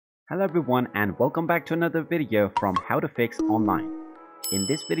Hello everyone and welcome back to another video from How to Fix Online. In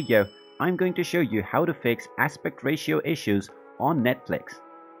this video, I'm going to show you how to fix aspect ratio issues on Netflix.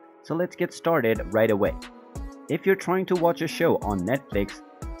 So let's get started right away. If you're trying to watch a show on Netflix,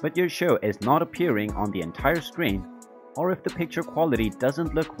 but your show is not appearing on the entire screen, or if the picture quality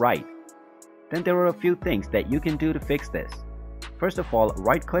doesn't look right, then there are a few things that you can do to fix this. First of all,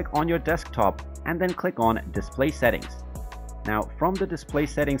 right-click on your desktop and then click on Display Settings. Now, from the Display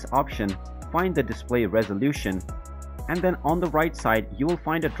Settings option, find the Display Resolution, and then on the right side, you will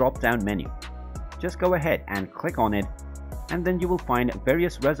find a drop-down menu. Just go ahead and click on it, and then you will find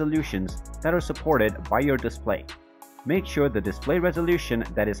various resolutions that are supported by your display. Make sure the display resolution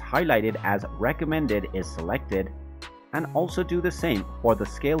that is highlighted as recommended is selected, and also do the same for the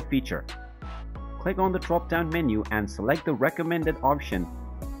scale feature. Click on the drop-down menu and select the recommended option,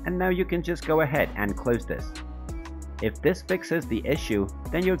 and now you can just go ahead and close this. If this fixes the issue,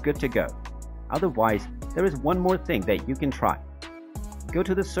 then you're good to go. Otherwise, there is one more thing that you can try. Go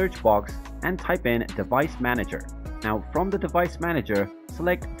to the search box and type in Device Manager. Now, from the Device Manager,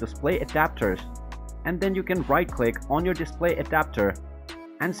 select Display Adapters, and then you can right-click on your display adapter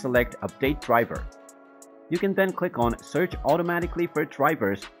and select Update Driver. You can then click on Search Automatically for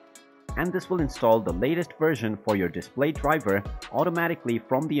drivers, and this will install the latest version for your display driver automatically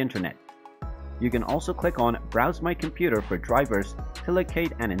from the internet. You can also click on Browse My Computer for drivers to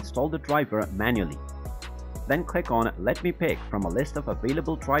locate and install the driver manually. Then click on Let Me Pick from a list of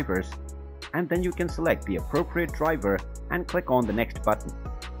available drivers, and then you can select the appropriate driver and click on the next button.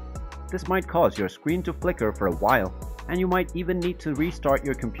 This might cause your screen to flicker for a while, and you might even need to restart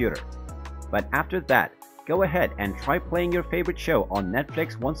your computer. But after that, go ahead and try playing your favorite show on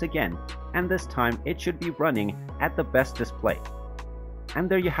Netflix once again, and this time it should be running at the best display. And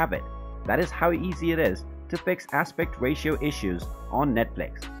there you have it. That is how easy it is to fix aspect ratio issues on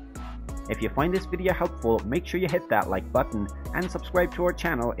Netflix. If you find this video helpful, make sure you hit that like button and subscribe to our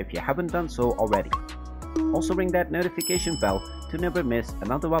channel if you haven't done so already. Also ring that notification bell to never miss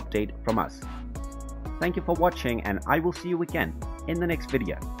another update from us. Thank you for watching, and I will see you again in the next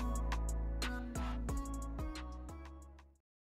video.